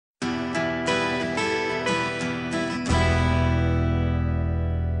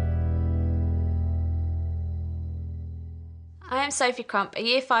I am Sophie Crump, a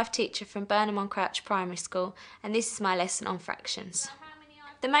Year 5 teacher from Burnham-on-Crouch Primary School, and this is my lesson on fractions.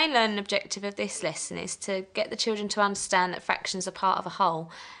 The main learning objective of this lesson is to get the children to understand that fractions are part of a whole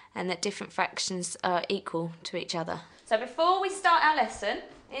and that different fractions are equal to each other. So before we start our lesson,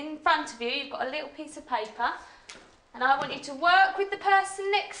 in front of you you've got a little piece of paper, and I want you to work with the person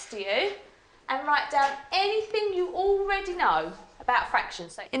next to you and write down anything you already know about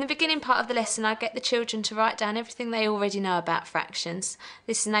fractions. So in the beginning part of the lesson, I get the children to write down everything they already know about fractions.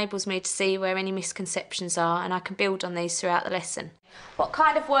 This enables me to see where any misconceptions are, and I can build on these throughout the lesson. What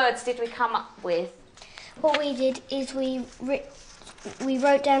kind of words did we come up with? What we did is we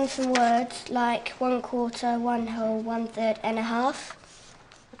wrote down some words like 1/4, 1/2, 1/3 and a half.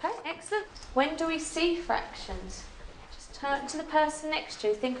 Okay, excellent. When do we see fractions? Turn to the person next to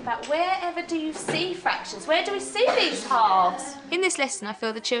you, think about wherever do you see fractions? Where do we see these halves? In this lesson, I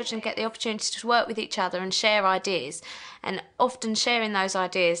feel the children get the opportunity to work with each other and share ideas, and often sharing those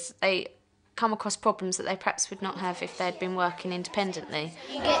ideas, they come across problems that they perhaps would not have if they'd been working independently.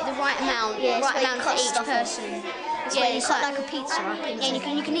 You get the right amount, right amount for each person. Yeah, it's like a pizza. Yeah,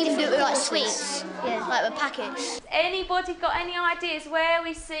 you can even do it with like sweets, like with packets. Anybody got any ideas where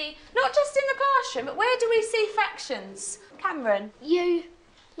we see, not just in the classroom, but where do we see fractions? Cameron? You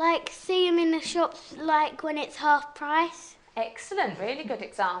see them in the shops when it's half price. Excellent, really good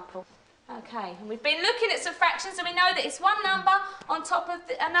example. Okay, and we've been looking at some fractions and we know that it's one number on top of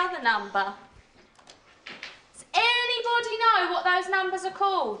another number. Does anybody know what those numbers are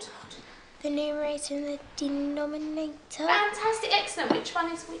called? The numerator and the denominator. Fantastic, excellent. Which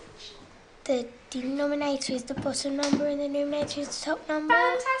one is which? The denominator is the bottom number and the numerator is the top number.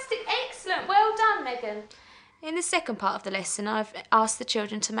 Fantastic, excellent. Well done, Megan. In the second part of the lesson, I've asked the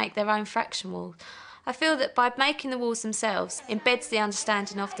children to make their own fraction wall. I feel that by making the walls themselves embeds the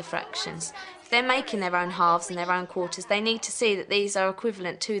understanding of the fractions. If they're making their own halves and their own quarters, they need to see that these are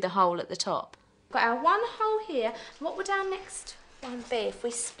equivalent to the whole at the top. We've got our one whole here. What would our next one be if we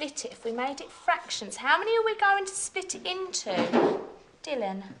split it, if we made it fractions? How many are we going to split it into?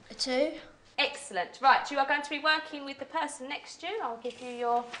 Dylan? 2. Excellent. Right, you are going to be working with the person next to you. I'll give you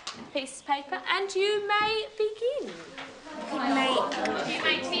your piece of paper and you may begin. You may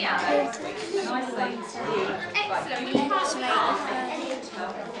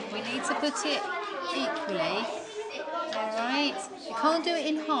We need to put it equally. Alright, you can't do it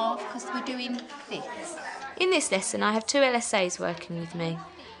in half because we're doing fifths. In this lesson, I have 2 LSAs working with me.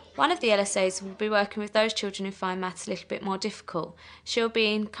 One of the LSAs will be working with those children who find maths a little bit more difficult. She'll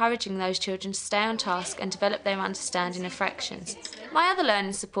be encouraging those children to stay on task and develop their understanding of fractions. My other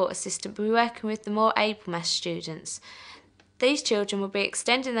learning support assistant will be working with the more able maths students. These children will be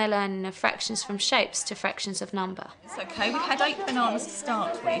extending their learning of fractions from shapes to fractions of number. It's okay, we had 8 bananas to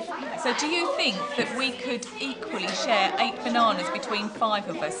start with. So do you think that we could equally share 8 bananas between 5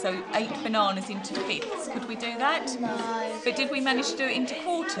 of us, so 8 bananas into fifths? Could we do that? No. But did we manage to do it into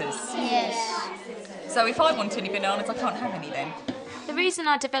quarters? Yes. So if I want any bananas, I can't have any then? The reason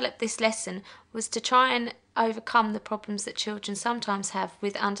I developed this lesson was to try and overcome the problems that children sometimes have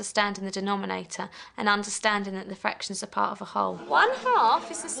with understanding the denominator and understanding that the fractions are part of a whole.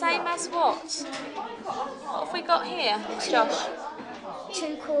 1/2 is the same as what? What have we got here, Josh?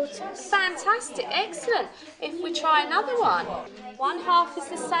 2/4. Fantastic, excellent. If we try another one, 1/2 is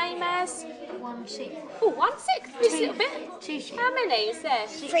the same as 1/6. oh, 1/6. This little bit. 2/6. How many is there?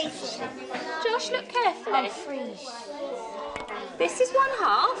 3/6. Josh, look carefully. 3. This is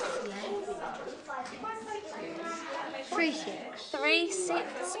 1/2. 3/6.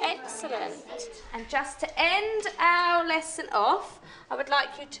 3/6, excellent. And just to end our lesson off, I would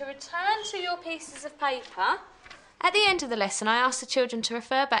like you to return to your pieces of paper. At the end of the lesson, I asked the children to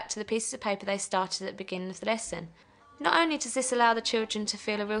refer back to the pieces of paper they started at the beginning of the lesson. Not only does this allow the children to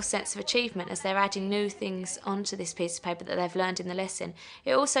feel a real sense of achievement as they're adding new things onto this piece of paper that they've learned in the lesson,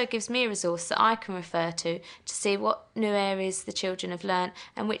 it also gives me a resource that I can refer to see what new areas the children have learnt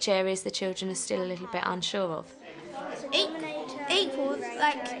and which areas the children are still a little bit unsure of. Equal,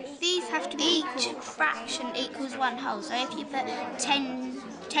 these have to be equal. Each fraction equals 1/2. So if you put 10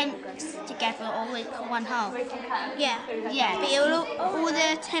 tenths together, all equal 1/2. Yeah, but all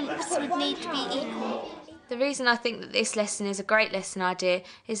the tenths would need to be equal. The reason I think that this lesson is a great lesson idea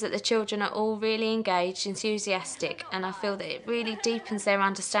is that the children are all really engaged, enthusiastic, and I feel that it really deepens their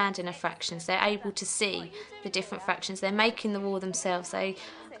understanding of fractions. They're able to see the different fractions. They're making the wall themselves. They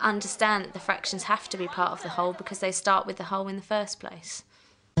understand that the fractions have to be part of the whole because they start with the whole in the first place.